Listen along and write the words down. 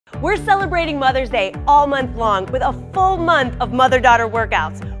We're celebrating Mother's Day all month long with a full month of mother-daughter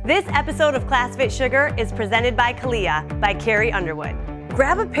workouts. This episode of Class FitSugar is presented by CALIA by Carrie Underwood.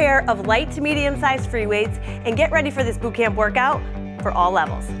 Grab a pair of light to medium-sized free weights and get ready for this bootcamp workout for all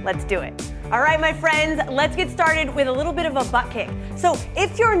levels. Let's do it. All right, my friends, let's get started with a little bit of a butt kick. So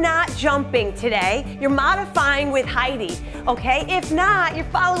if you're not jumping today, you're modifying with Heidi, okay? If not, you're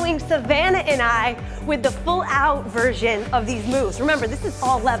following Savannah and I with the full out version of these moves. Remember, this is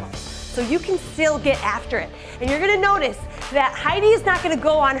all levels, so you can still get after it. And you're gonna notice that Heidi is not gonna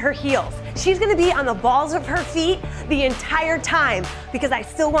go on her heels. She's gonna be on the balls of her feet the entire time because I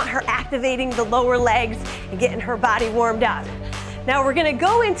still want her activating the lower legs and getting her body warmed up. Now we're gonna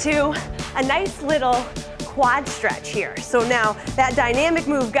go into a nice little quad stretch here. So now that dynamic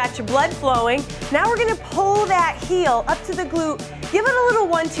move got your blood flowing. Now we're gonna pull that heel up to the glute, give it a little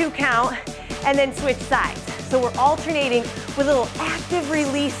 1-2 count, and then switch sides. So we're alternating with a little active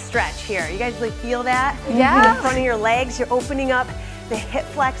release stretch here. You guys like feel that? Yeah. In the front of your legs, you're opening up the hip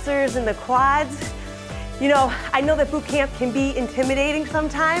flexors and the quads. You know, I know that boot camp can be intimidating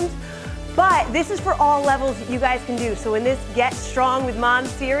sometimes, but this is for all levels that you guys can do. So in this Get Strong with Mom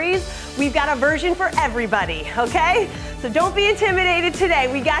series, we've got a version for everybody, okay? So don't be intimidated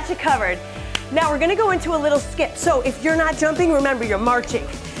today, we got you covered. Now we're gonna go into a little skip. So if you're not jumping, remember you're marching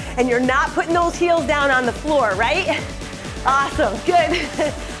and you're not putting those heels down on the floor, right? Awesome, good.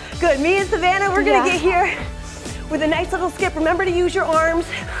 Good, me and Savannah, we're gonna get here with a nice little skip. Remember to use your arms.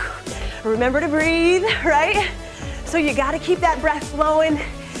 Remember to breathe, right? So you gotta keep that breath flowing.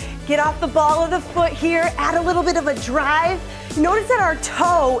 Get off the ball of the foot here, add a little bit of a drive. Notice that our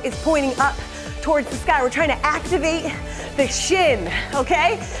toe is pointing up towards the sky. We're trying to activate the shin,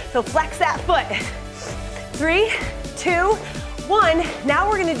 okay? So flex that foot. 3, 2, 1. Now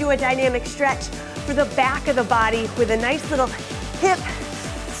we're gonna do a dynamic stretch for the back of the body with a nice little hip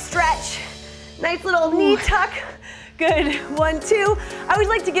stretch, nice little knee tuck. Good, 1, 2. I always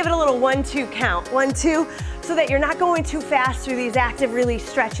like to give it a little 1-2 count. 1, 2, so that you're not going too fast through these active release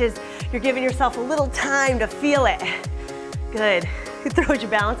stretches. You're giving yourself a little time to feel it. Good. It throws your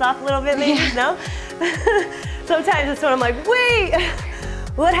balance off a little bit, maybe, no? Sometimes it's when I'm like, wait,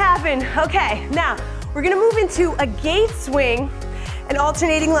 what happened? Okay, now we're gonna move into a gate swing and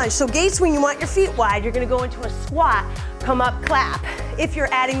alternating lunge. So gate swing, you want your feet wide. You're gonna go into a squat, come up, clap. If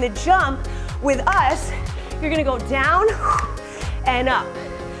you're adding the jump with us, you're gonna go down and up,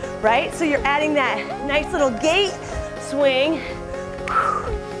 right? So you're adding that nice little gate swing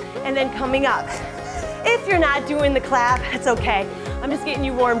and then coming up. If you're not doing the clap, it's okay. I'm just getting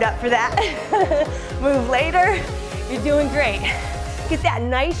you warmed up for that. Move later, you're doing great. Get that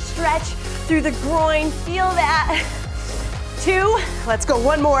nice stretch through the groin, feel that. 2, let's go,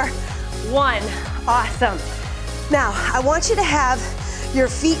 1 more. 1, awesome. Now, I want you to have your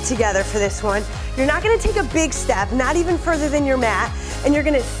feet together for this one. You're not gonna take a big step, not even further than your mat, and you're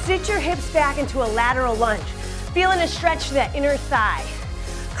gonna sit your hips back into a lateral lunge, feeling a stretch to that inner thigh.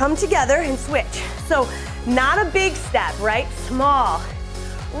 Come together and switch. So not a big step, right? Small.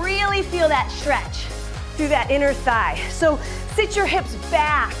 Really feel that stretch through that inner thigh. So sit your hips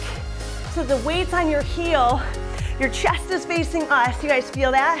back so the weight's on your heel. Your chest is facing us. You guys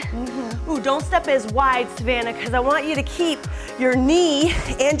feel that? Mm-hmm. Ooh, don't step as wide, Savannah, because I want you to keep your knee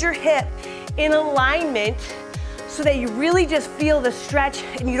and your hip in alignment so that you really just feel the stretch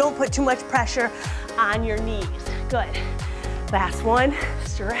and you don't put too much pressure on your knees. Good. Last one,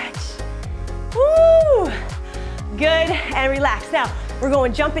 stretch. Woo! Good, and relax. Now, we're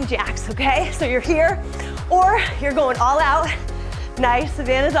going jumping jacks, okay? So you're here, or you're going all out. Nice,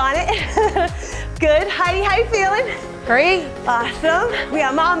 Savannah's on it. Good, Heidi, how you feeling? Great. Awesome. We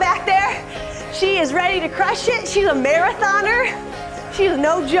got Mom back there. She is ready to crush it. She's a marathoner. She's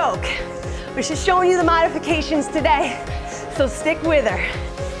no joke. But she's showing you the modifications today, so stick with her.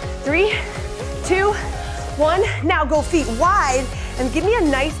 3, 2, 1. Now go feet wide and give me a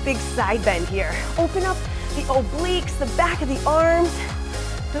nice big side bend here. Open up the obliques, the back of the arms.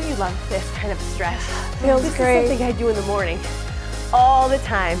 Don't you love this kind of stretch? Feels this great. This is something I do in the morning all the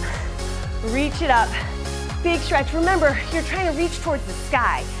time. Reach it up, big stretch. Remember, you're trying to reach towards the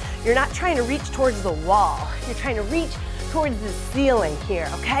sky. You're not trying to reach towards the wall. You're trying to reach towards the ceiling here,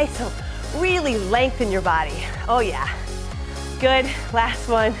 okay? So really lengthen your body. Oh yeah. Good, last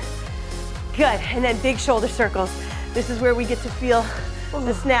one. Good, and then big shoulder circles. This is where we get to feel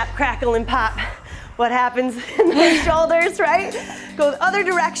the snap, crackle, and pop. What happens in the shoulders, right? Go the other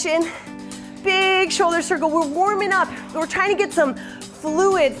direction. Big shoulder circle. We're warming up. We're trying to get some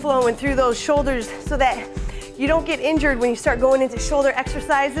fluid flowing through those shoulders so that you don't get injured when you start going into shoulder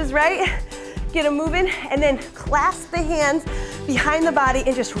exercises, right? get them moving, and then clasp the hands behind the body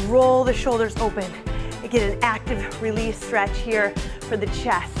and just roll the shoulders open. And get an active release stretch here for the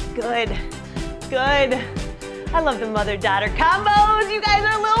chest. Good, good. I love the mother-daughter combos. You guys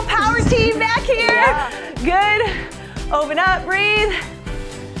are a little power team back here. Yeah. Good. Open up, breathe,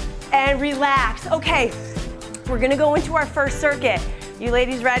 and relax. Okay, we're gonna go into our first circuit. You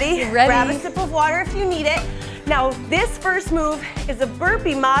ladies ready? Ready. Grab a sip of water if you need it. Now, this first move is a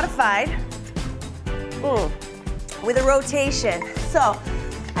burpee modified with a rotation. So,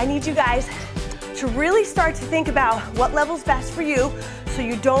 I need you guys to really start to think about what level's best for you so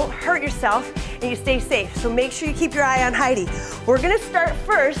you don't hurt yourself and you stay safe. So make sure you keep your eye on Heidi. We're gonna start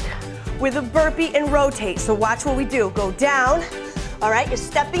first with a burpee and rotate. So watch what we do. Go down, all right, you're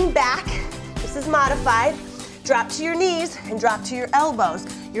stepping back. This is modified. Drop to your knees and drop to your elbows.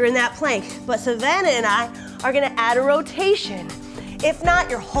 You're in that plank. But Savannah and I are gonna add a rotation. If not,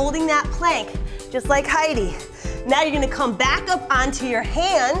 you're holding that plank, just like Heidi. Now you're gonna come back up onto your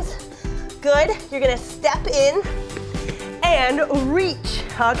hands. Good, you're gonna step in and reach,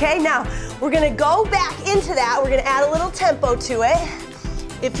 okay? Now, we're gonna go back into that. We're gonna add a little tempo to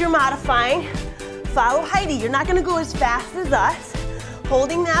it. If you're modifying, follow Heidi. You're not gonna go as fast as us.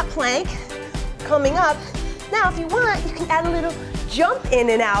 Holding that plank, coming up. Now, if you want, you can add a little jump in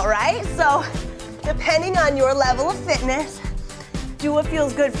and out, right? So, depending on your level of fitness, do what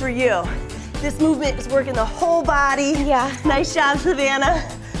feels good for you. This movement is working the whole body. Yeah. Nice job, Savannah.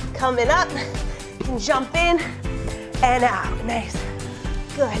 Coming up, you can jump in and out. Nice.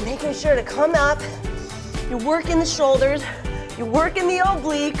 Good, making sure to come up. You're working the shoulders. You're working the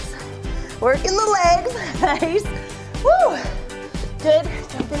obliques. Working the legs. Nice. Woo. Good,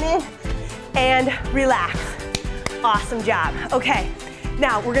 jumping in and relax. Awesome job. Okay,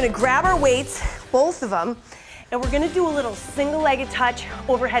 now we're gonna grab our weights, both of them, and we're gonna do a little single-legged touch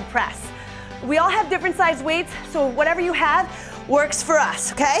overhead press. We all have different size weights, so whatever you have works for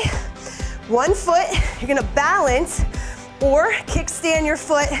us, okay? One foot, you're gonna balance or kickstand your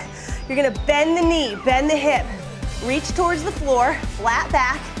foot. You're gonna bend the knee, bend the hip, reach towards the floor, flat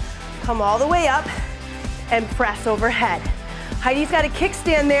back, come all the way up, and press overhead. Heidi's got a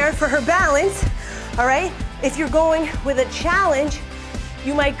kickstand there for her balance, all right? If you're going with a challenge,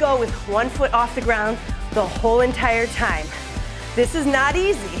 you might go with one foot off the ground the whole entire time. This is not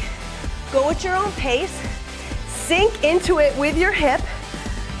easy. Go at your own pace, sink into it with your hip.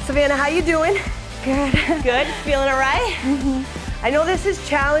 Savannah, how you doing? Good. Good, feeling all right? I know this is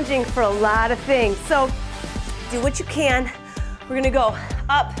challenging for a lot of things, so do what you can. We're gonna go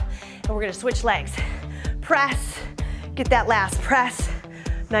up and we're gonna switch legs. Press, get that last press.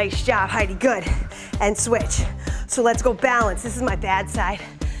 Nice job, Heidi, good. And switch. So let's go balance. This is my bad side.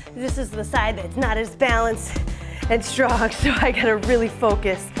 This is the side that's not as balanced and strong, so I gotta really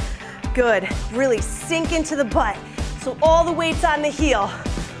focus. Good, really sink into the butt. So all the weight's on the heel,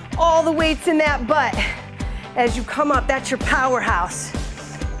 all the weight's in that butt. As you come up, that's your powerhouse.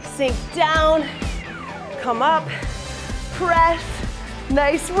 Sink down, come up, press,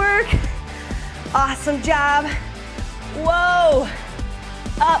 nice work. Awesome job. Whoa,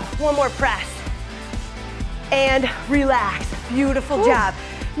 up, one more press. And relax, beautiful job.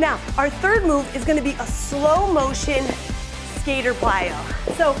 Now, our third move is gonna be a slow motion skater plyo.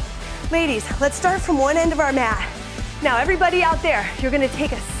 So, ladies, let's start from one end of our mat. Now, everybody out there, you're gonna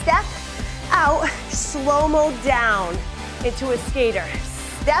take a step out, slow-mo down into a skater.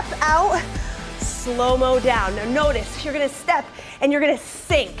 Step out, slow-mo down. Now notice, you're gonna step and you're gonna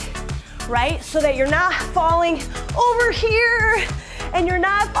sink, right? So that you're not falling over here and you're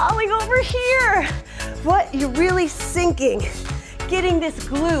not falling over here. What? You're really sinking, getting this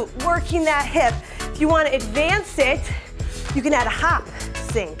glute, working that hip. If you wanna advance it, you can add a hop,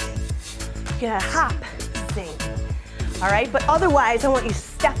 sink. You can add a hop, sink. All right, but otherwise, I want you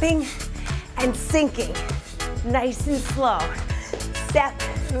stepping and sinking. Nice and slow. Step,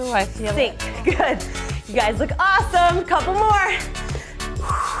 Ooh, I feel sink. it. Good. You guys look awesome. Couple more.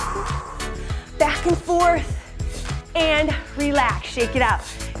 Back and forth. And relax. Shake it out.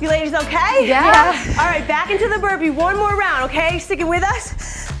 You ladies okay? Yeah. All right, back into the burpee. One more round, okay? Sticking with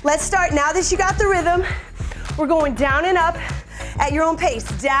us? Let's start. Now that you got the rhythm, we're going down and up at your own pace.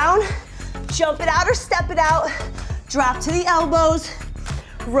 Down, jump it out or step it out. Drop to the elbows.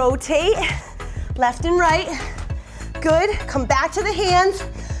 Rotate, left and right. Good. Come back to the hands.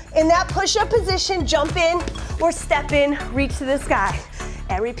 In that push-up position, jump in or step in, reach to the sky.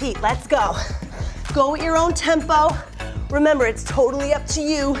 And repeat. Let's go. Go at your own tempo. Remember, it's totally up to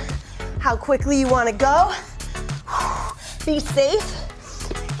you how quickly you want to go. Be safe.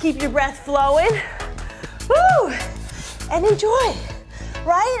 Keep your breath flowing. Woo! And enjoy,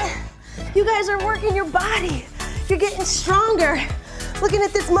 right? You guys are working your body. You're getting stronger. Looking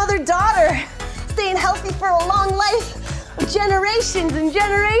at this mother-daughter, staying healthy for a long life of generations and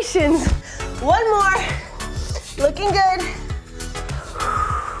generations. One more. Looking good.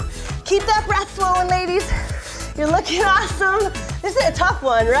 Keep that breath flowing, ladies. You're looking awesome. This is a tough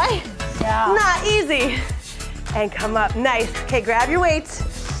one, right? Yeah. Not easy. And come up, nice. Okay, grab your weights.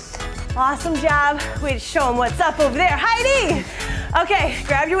 Awesome job. Way to show them what's up over there. Heidi! Okay,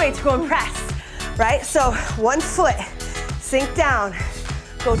 grab your weights, go and press, right? So 1 foot, sink down,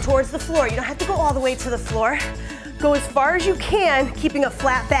 go towards the floor. You don't have to go all the way to the floor. Go as far as you can, keeping a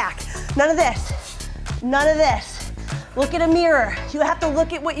flat back. None of this, none of this. Look at a mirror. You have to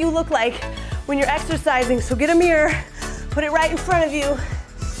look at what you look like when you're exercising. So get a mirror, put it right in front of you.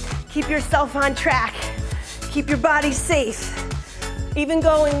 Keep yourself on track. Keep your body safe. Even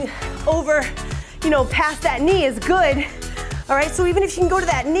going over, past that knee is good. All right, so even if you can go to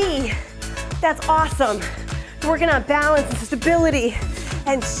that knee, that's awesome. You're working on balance and stability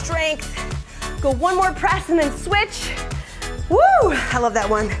and strength. Go one more press and then switch. Woo, I love that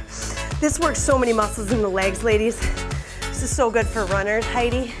one. This works so many muscles in the legs, ladies. This is so good for runners,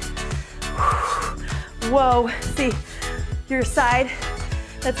 Heidi. Whoa, see, your side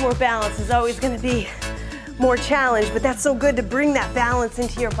that's more balanced is always gonna be more challenge, but that's so good to bring that balance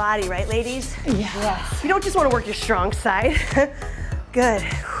into your body, right, ladies? Yes. You don't just want to work your strong side. Good.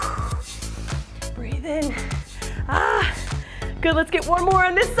 Breathe in. Good, let's get one more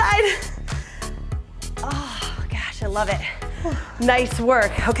on this side. Oh, gosh, I love it. Nice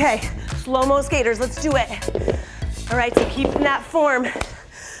work. Okay, slow-mo skaters, let's do it. All right, so keeping that form.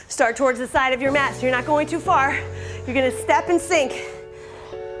 Start towards the side of your mat, so you're not going too far. You're gonna step and sink.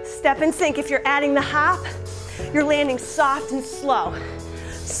 Step and sink. If you're adding the hop, you're landing soft and slow.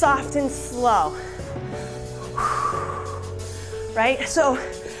 Soft and slow. Right? So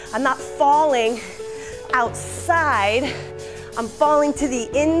I'm not falling outside, I'm falling to the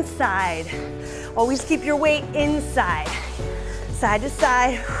inside. Always keep your weight inside. Side to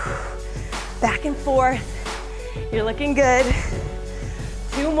side, back and forth. You're looking good.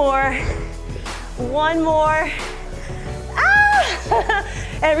 2 more, 1 more.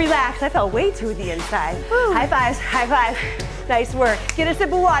 And relax. I felt way too the inside. Woo. High fives, high five. Nice work. Get a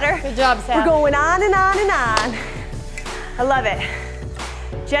sip of water. Good job, Sam. We're going on and on and on. I love it.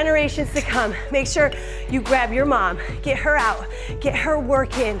 Generations to come. Make sure you grab your mom, get her out, get her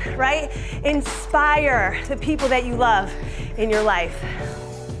working, right? Inspire the people that you love in your life.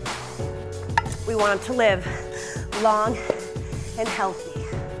 We want them to live long and healthy.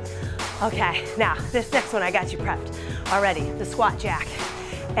 Okay, now this next one I got you prepped already, the squat jack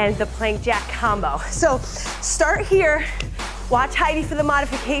and the plank jack combo. So start here, watch Heidi for the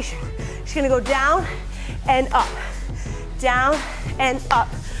modification. She's gonna go down and up, down and up.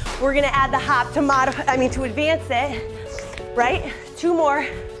 We're gonna add the hop to to advance it, right? 2 more.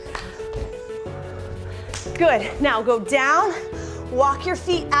 Good, now go down, walk your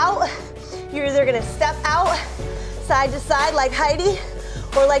feet out. You're either gonna step out, side to side like Heidi,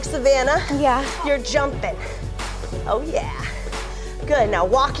 or like Savannah. Yeah. You're jumping. Oh yeah. Good, now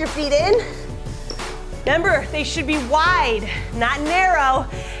walk your feet in. Remember, they should be wide, not narrow,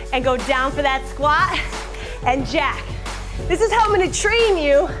 and go down for that squat and jack. This is how I'm gonna train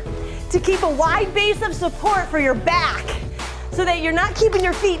you to keep a wide base of support for your back so that you're not keeping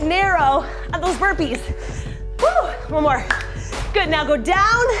your feet narrow on those burpees. Woo, 1 more. Good, now go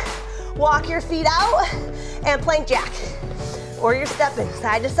down, walk your feet out, and plank jack. Or you're stepping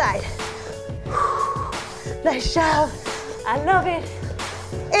side to side. Nice job. I love it.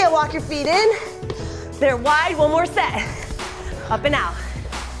 And walk your feet in. They're wide, 1 more set. Up and out.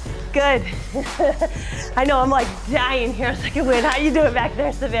 Good. I know, I'm like dying here. I was like, wait, how you doing back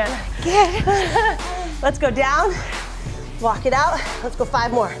there, Savannah? Good. Let's go down, walk it out. Let's go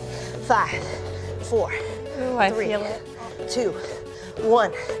 5 more. 5, 4, Ooh, I 3, feel it. 2,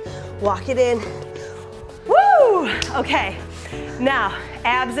 1. Walk it in. Woo! Okay, now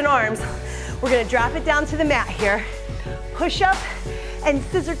abs and arms. We're gonna drop it down to the mat here. Push up and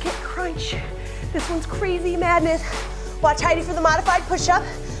scissor kick crunch. This one's crazy madness. Watch Heidi for the modified push up.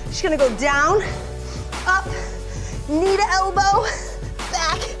 She's gonna go down, up, knee to elbow,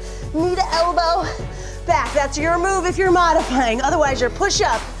 back, knee to elbow, back. That's your move if you're modifying. Otherwise, your push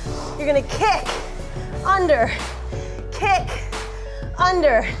up, you're gonna kick, under,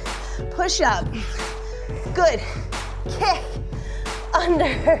 push up. Good, kick,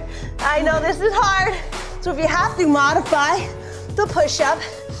 under. I know this is hard, so if you have to modify the push up,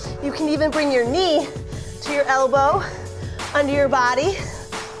 you can even bring your knee to your elbow, under your body,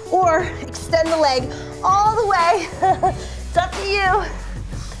 or extend the leg all the way. It's up to you.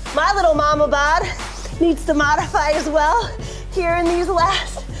 My little mama bod needs to modify as well here in these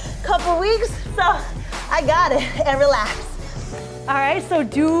last couple weeks, so I got it, and relax. All right, so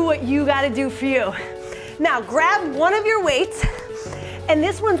do what you gotta do for you. Now grab one of your weights, and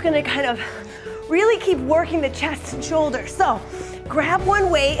this one's gonna kind of really keep working the chest and shoulders. So grab one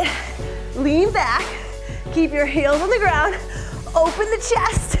weight, lean back, keep your heels on the ground, open the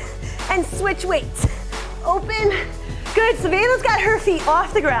chest, and switch weights. Open, good. Savannah's got her feet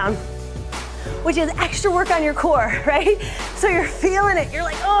off the ground, which is extra work on your core, right? So you're feeling it, you're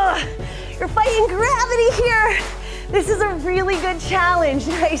like, oh, you're fighting gravity here. This is a really good challenge,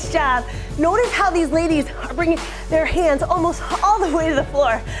 nice job. Notice how these ladies are bringing their hands almost all the way to the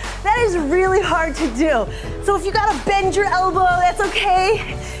floor. That is really hard to do. So if you gotta bend your elbow, that's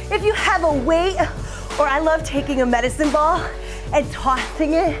okay. If you have a weight, or I love taking a medicine ball and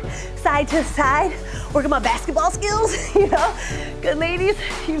tossing it side to side, working my basketball skills, you know? Good, ladies,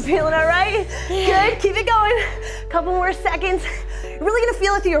 you feeling all right? Yeah. Good, keep it going. Couple more seconds. You're really gonna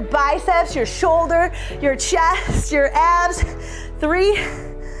feel it through your biceps, your shoulder, your chest, your abs. 3,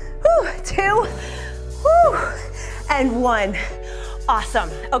 2, and 1. Awesome.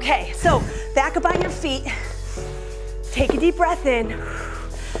 Okay, so back up on your feet. Take a deep breath in.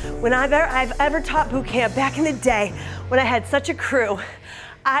 When I've ever taught boot camp back in the day, when I had such a crew,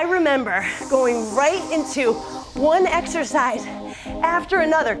 I remember going right into one exercise after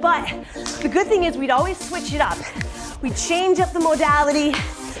another. But the good thing is we'd always switch it up. We'd change up the modality,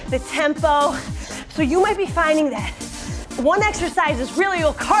 the tempo. So you might be finding that one exercise is really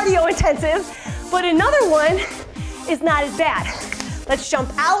cardio intensive, but another one is not as bad. Let's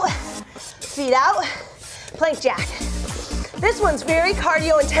jump out, feet out, plank jack. This one's very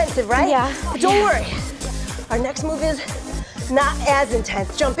cardio intensive, right? Yeah. But don't worry. Our next move is not as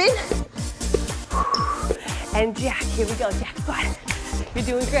intense. Jump in. And jack. Here we go, jack squat. You're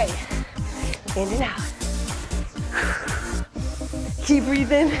doing great. In and out. Keep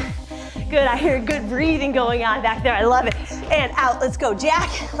breathing. Good, I hear good breathing going on back there. I love it. And out, let's go.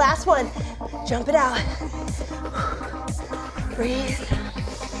 Jack, last one. Jump it out. Breathe.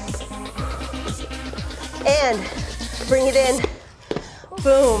 And bring it in.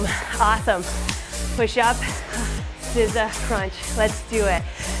 Boom, awesome. Push up, scissor, crunch. Let's do it.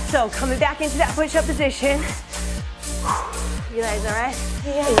 So coming back into that push-up position. You guys all right?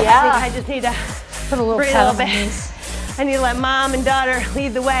 Yeah. I think I just need to put a little breathe a little bit. I need to let mom and daughter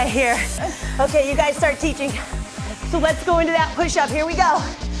lead the way here. Okay, you guys start teaching. So let's go into that push-up. Here we go.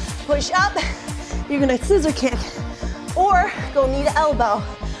 Push up. You're gonna scissor kick or go knee to elbow,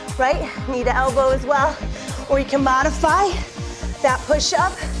 right? Knee to elbow as well. Or you can modify that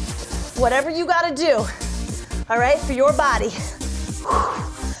push-up, whatever you gotta do, all right, for your body.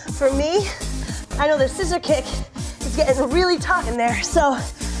 For me, I know the scissor kick is getting really tough in there, so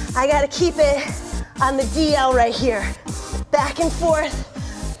I gotta keep it on the DL right here. Back and forth,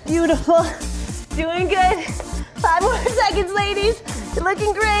 beautiful, doing good. 5 more seconds, ladies. You're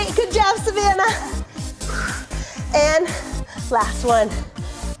looking great. Good job, Savannah. And last one.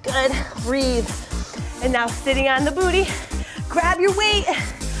 Good, breathe. And now sitting on the booty, grab your weight.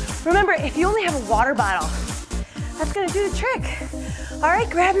 Remember, if you only have a water bottle, that's gonna do the trick. All right,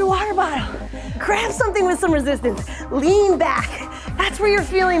 grab your water bottle. Grab something with some resistance. Lean back. That's where you're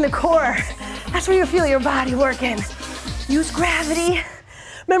feeling the core. That's where you feel your body working. Use gravity.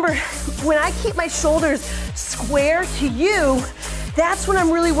 Remember, when I keep my shoulders square to you, that's when I'm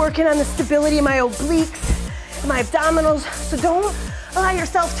really working on the stability of my obliques, my abdominals. So don't allow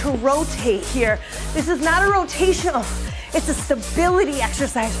yourself to rotate here. This is not a rotational, it's a stability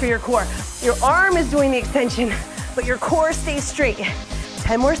exercise for your core. Your arm is doing the extension, but your core stays straight.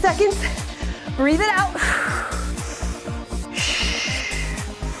 10 more seconds, breathe it out.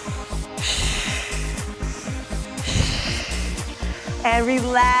 And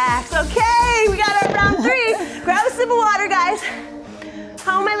relax. Okay, we got our round 3. Grab a sip of water, guys.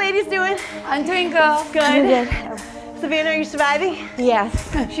 How are my ladies doing? I'm doing good. Good. Savannah, are you surviving?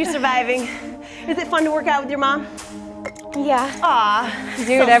 Yes. She's surviving. Is it fun to work out with your mom? Yeah. Aw,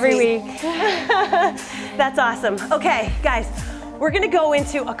 do it every week. That's awesome. Okay, guys, we're gonna go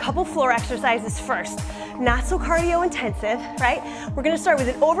into a couple floor exercises first. Not so cardio intensive, right? We're gonna start with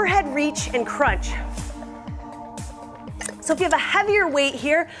an overhead reach and crunch. So if you have a heavier weight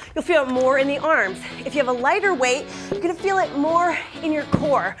here, you'll feel it more in the arms. If you have a lighter weight, you're gonna feel it more in your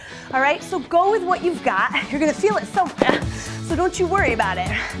core, all right? So go with what you've got. You're gonna feel it so don't you worry about it.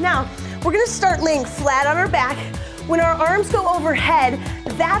 Now, we're gonna start laying flat on our back. When our arms go overhead,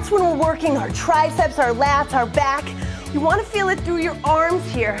 that's when we're working our triceps, our lats, our back. You wanna feel it through your arms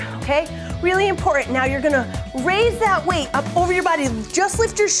here, okay? Really important. Now you're gonna raise that weight up over your body. Just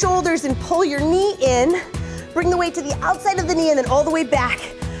lift your shoulders and pull your knee in. Bring the weight to the outside of the knee and then all the way back.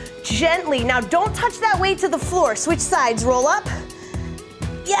 Gently. Now don't touch that weight to the floor. Switch sides, roll up.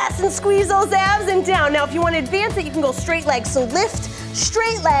 Yes, and squeeze those abs and down. Now if you want to advance it, you can go straight leg. So lift,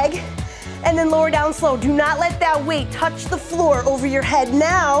 straight leg, and then lower down slow. Do not let that weight touch the floor over your head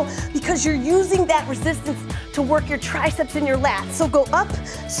now because you're using that resistance to work your triceps and your lats. So go up,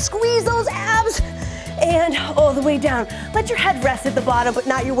 squeeze those abs, and all the way down. Let your head rest at the bottom, but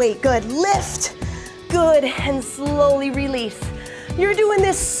not your weight. Good. Lift. Good. And slowly release. You're doing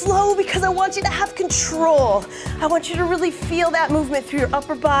this slow because I want you to have control. I want you to really feel that movement through your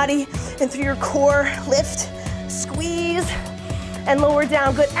upper body and through your core. Lift, squeeze, and lower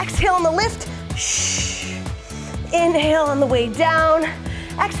down. Good. Exhale on the lift. Shh. Inhale on the way down.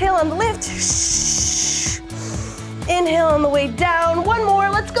 Exhale on the lift. Shh. Inhale on the way down. One more.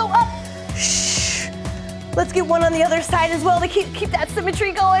 Let's go up. Shh. Let's get one on the other side as well to keep that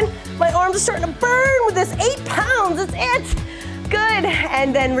symmetry going. My arms are starting to burn with this 8 pounds. That's it. Good,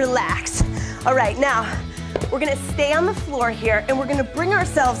 and then relax. All right, now we're gonna stay on the floor here and we're gonna bring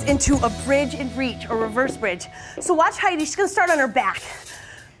ourselves into a bridge and reach or reverse bridge. So watch Heidi, she's gonna start on her back.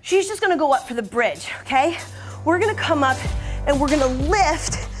 She's just gonna go up for the bridge, okay? We're gonna come up and we're gonna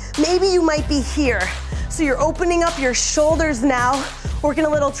lift. Maybe you might be here. So you're opening up your shoulders now, working a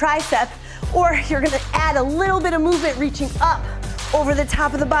little tricep, or you're gonna add a little bit of movement reaching up over the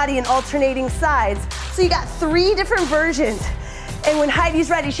top of the body and alternating sides. So you got 3 different versions. And when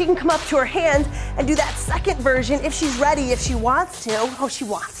Heidi's ready, she can come up to her hands and do that second version if she's ready, if she wants to. Oh, she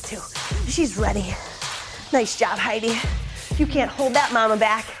wants to. She's ready. Nice job, Heidi. You can't hold that mama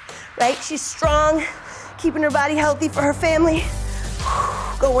back, right? She's strong, keeping her body healthy for her family.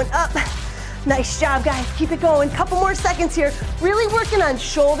 Going up. Nice job, guys. Keep it going. Couple more seconds here. Really working on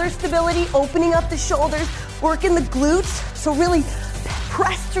shoulder stability, opening up the shoulders, working the glutes. So really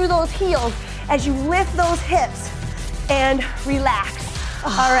press through those heels as you lift those hips. And relax.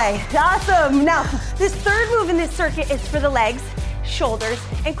 All right, awesome. Now, this third move in this circuit is for the legs, shoulders,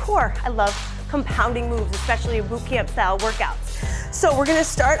 and core. I love compounding moves, especially in boot camp style workouts. So we're gonna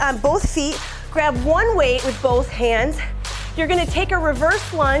start on both feet, grab one weight with both hands. You're gonna take a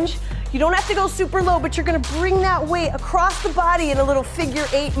reverse lunge. You don't have to go super low, but you're gonna bring that weight across the body in a little figure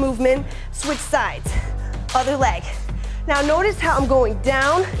 8 movement. Switch sides, other leg. Now notice how I'm going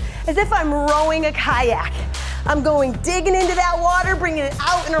down as if I'm rowing a kayak. I'm going digging into that water, bringing it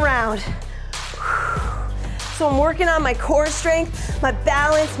out and around. So I'm working on my core strength, my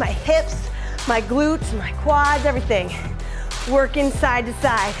balance, my hips, my glutes, my quads, everything. Working side to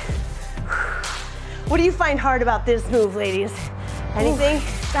side. What do you find hard about this move, ladies? Anything?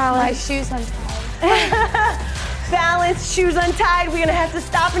 Balance. My shoes untied. Balance, shoes untied. We're gonna have to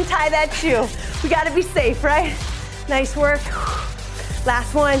stop and tie that shoe. We gotta be safe, right? Nice work.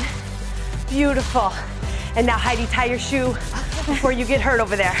 Last one. Beautiful. And now Heidi, tie your shoe before you get hurt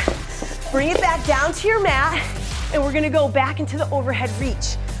over there. Bring it back down to your mat and we're gonna go back into the overhead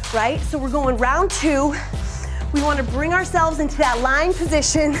reach, right? So we're going round 2. We wanna bring ourselves into that lying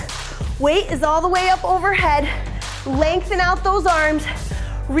position. Weight is all the way up overhead. Lengthen out those arms,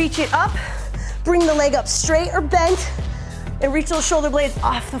 reach it up, bring the leg up straight or bent, and reach those shoulder blades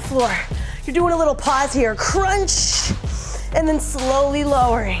off the floor. You're doing a little pause here, crunch, and then slowly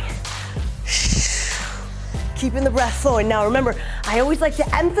lowering. Keeping the breath flowing. Now remember, I always like to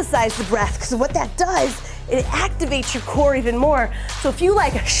emphasize the breath because what that does, it activates your core even more. So if you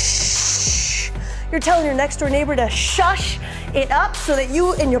like shh, you're telling your next door neighbor to shush it up so that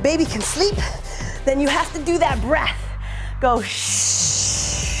you and your baby can sleep, then you have to do that breath. Go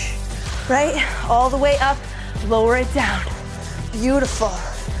shh, right? All the way up, lower it down. Beautiful.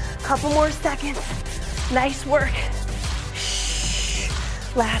 Couple more seconds. Nice work. Shh.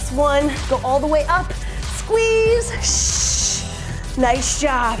 Last one, go all the way up. Squeeze, shh. Nice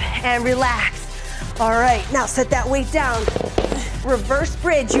job, and relax. All right, now set that weight down. Reverse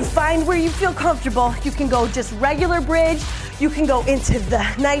bridge, you find where you feel comfortable. You can go just regular bridge, you can go into the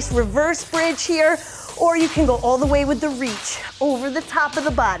nice reverse bridge here, or you can go all the way with the reach over the top of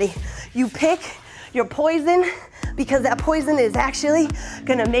the body. You pick your poison because that poison is actually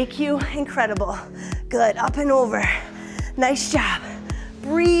gonna make you incredible. Good, up and over. Nice job.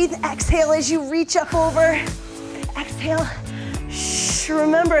 Breathe, exhale as you reach up over. Exhale. Shh.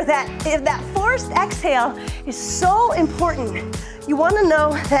 Remember that if that forced exhale is so important. You want to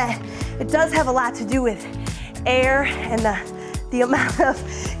know that it does have a lot to do with air and the amount of,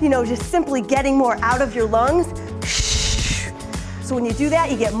 just simply getting more out of your lungs. Shh. So when you do that,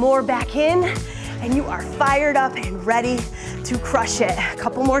 you get more back in and you are fired up and ready to crush it. A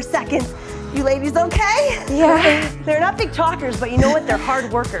couple more seconds. You ladies okay? Yeah. They're not big talkers, but you know what? They're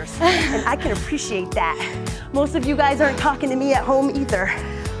hard workers. And I can appreciate that. Most of you guys aren't talking to me at home either.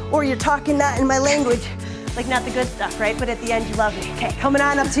 Or you're talking not in my language, like not the good stuff, right? But at the end, you love me. Okay, coming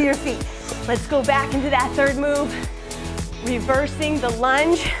on up to your feet. Let's go back into that third move. Reversing the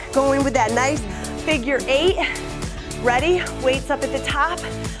lunge, going with that nice figure 8. Ready? Weights up at the top.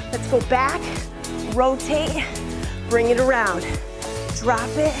 Let's go back, rotate, bring it around. Drop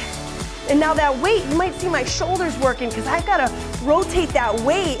it. And now that weight, you might see my shoulders working because I've got to rotate that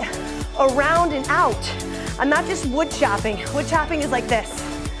weight around and out. I'm not just wood chopping. Wood chopping is like this.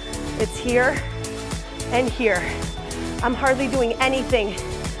 It's here and here. I'm hardly doing anything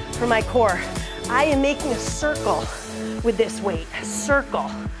for my core. I am making a circle with this weight, a circle,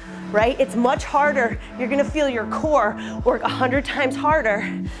 right? It's much harder. You're gonna feel your core work 100 times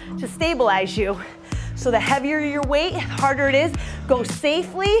harder to stabilize you. So the heavier your weight, the harder it is. Go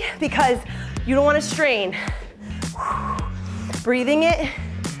safely because you don't want to strain. Breathing it.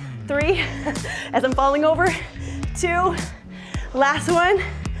 3, as I'm falling over. 2, last one.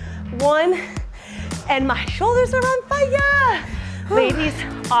 1, and my shoulders are on fire. Ladies,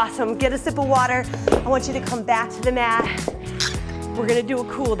 awesome. Get a sip of water. I want you to come back to the mat. We're gonna do a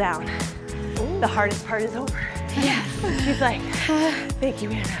cool down. The hardest part is over. Yeah. She's like, thank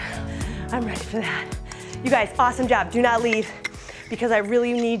you, Anna. I'm ready for that. You guys, awesome job. Do not leave because I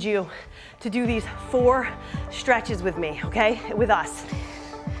really need you to do these 4 stretches with me, okay? With us.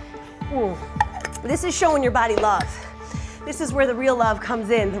 This is showing your body love. This is where the real love comes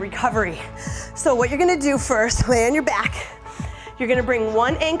in, the recovery. So what you're gonna do first, lay on your back. You're gonna bring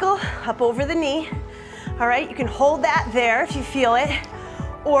one ankle up over the knee. All right, you can hold that there if you feel it,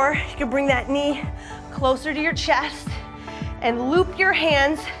 or you can bring that knee closer to your chest and loop your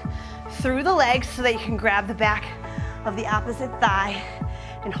hands through the legs so that you can grab the back of the opposite thigh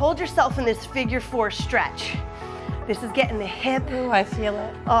and hold yourself in this figure 4 stretch. This is getting the hip. Ooh, I feel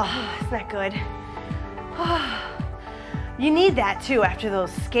it. Oh, isn't that good? Oh. You need that too after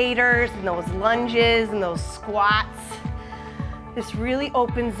those skaters and those lunges and those squats. This really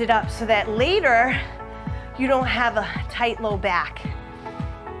opens it up so that later you don't have a tight low back.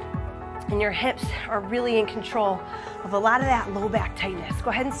 And your hips are really in control of a lot of that low back tightness.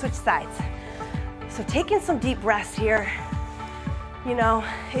 Go ahead and switch sides. So taking some deep breaths here. You know,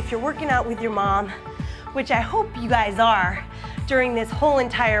 if you're working out with your mom, which I hope you guys are during this whole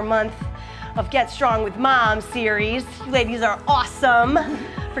entire month of Get Strong with Mom series. You ladies are awesome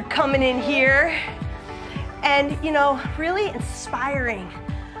for coming in here and, you know, really inspiring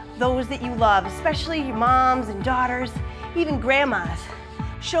those that you love, especially your moms and daughters, even grandmas,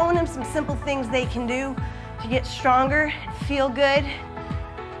 showing them some simple things they can do to get stronger and feel good.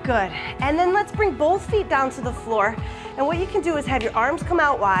 Good. And then let's bring both feet down to the floor. And what you can do is have your arms come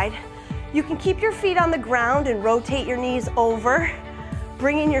out wide. You can keep your feet on the ground and rotate your knees over,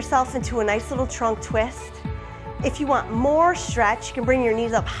 bringing yourself into a nice little trunk twist. If you want more stretch, you can bring your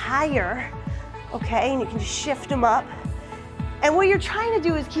knees up higher, okay? And you can just shift them up. And what you're trying to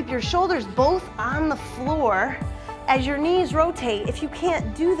do is keep your shoulders both on the floor as your knees rotate. If you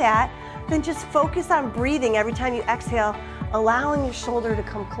can't do that, then just focus on breathing every time you exhale, allowing your shoulder to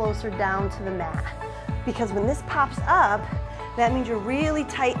come closer down to the mat. Because when this pops up, that means you're really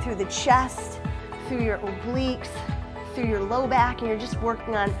tight through the chest, through your obliques, through your low back, and you're just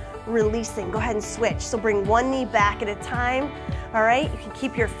working on releasing. Go ahead and switch. So bring one knee back at a time, all right? You can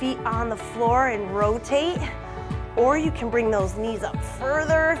keep your feet on the floor and rotate, or you can bring those knees up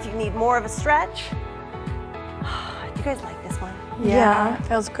further if you need more of a stretch. Do you guys like this one? Yeah, it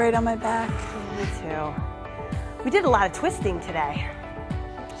feels great on my back. Me too. We did a lot of twisting today.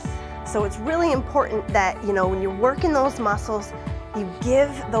 So it's really important that, you know, when you're working those muscles, you give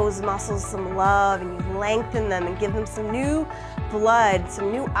those muscles some love and you lengthen them and give them some new blood,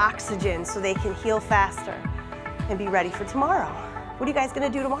 some new oxygen so they can heal faster and be ready for tomorrow. What are you guys gonna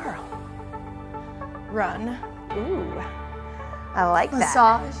do tomorrow? Run. Ooh, I like that.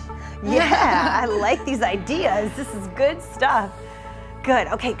 Massage. Yeah, I like these ideas. This is good stuff. Good,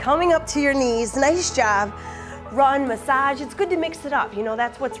 okay, coming up to your knees, nice job. Run, massage, it's good to mix it up. You know,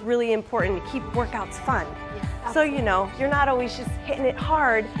 that's what's really important, to keep workouts fun. Yeah, so, you know, you're not always just hitting it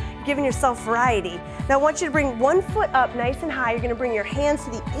hard, giving yourself variety. Now I want you to bring one foot up nice and high. You're gonna bring your hands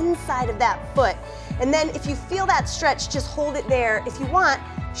to the inside of that foot. And then if you feel that stretch, just hold it there. If you want,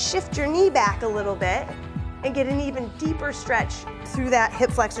 shift your knee back a little bit and get an even deeper stretch through that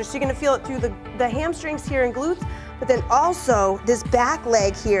hip flexor. So you're gonna feel it through the hamstrings here and glutes, but then also this back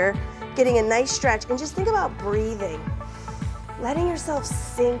leg here, getting a nice stretch. And just think about breathing. Letting yourself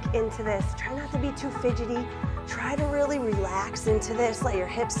sink into this. Try not to be too fidgety. Try to really relax into this. Let your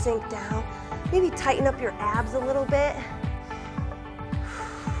hips sink down. Maybe tighten up your abs a little bit.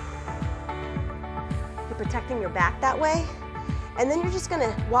 You're protecting your back that way. And then you're just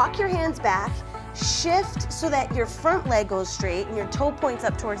gonna walk your hands back, shift so that your front leg goes straight and your toe points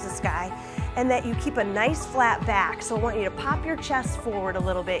up towards the sky, and that you keep a nice flat back. So I want you to pop your chest forward a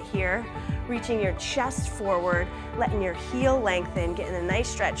little bit here, reaching your chest forward, letting your heel lengthen, getting a nice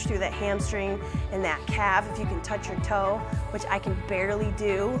stretch through that hamstring and that calf. If you can touch your toe, which I can barely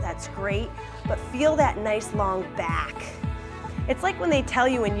do, that's great, but feel that nice long back. It's like when they tell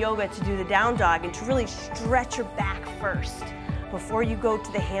you in yoga to do the down dog and to really stretch your back first before you go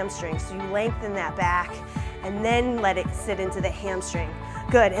to the hamstring. So you lengthen that back and then let it sit into the hamstring.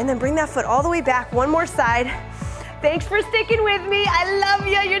 Good, and then bring that foot all the way back, one more side. Thanks for sticking with me. I love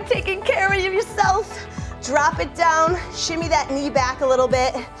you, you're taking care of yourself. Drop it down, shimmy that knee back a little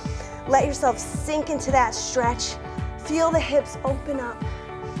bit. Let yourself sink into that stretch. Feel the hips open up.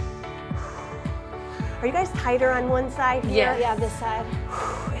 Are you guys tighter on one side here? Yeah, this side.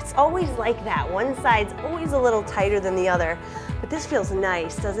 It's always like that. One side's always a little tighter than the other. But this feels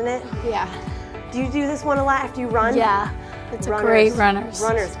nice, doesn't it? Yeah. Do you do this one a lot after you run? Yeah, it's a great runners.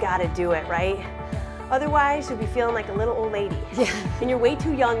 Runners gotta do it, right? Otherwise, you'll be feeling like a little old lady. Yeah. And you're way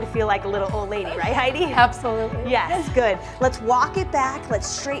too young to feel like a little old lady, right, Heidi? Absolutely. Yes, good. Let's walk it back. Let's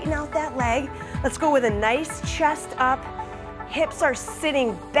straighten out that leg. Let's go with a nice chest up. Hips are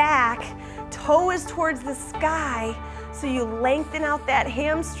sitting back. Toe is towards the sky. So you lengthen out that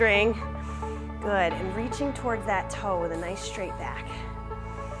hamstring. Good, and reaching towards that toe with a nice straight back.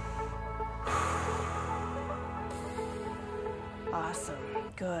 Awesome,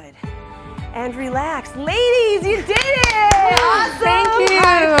 good. And relax. Ladies, you did it! Awesome! Thank you!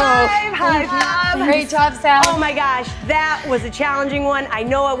 High five, high five. Great job, Sal. Oh my gosh, that was a challenging one. I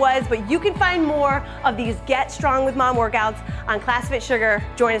know it was, but you can find more of these Get Strong with Mom workouts on Class FitSugar.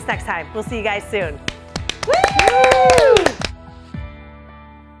 Join us next time. We'll see you guys soon.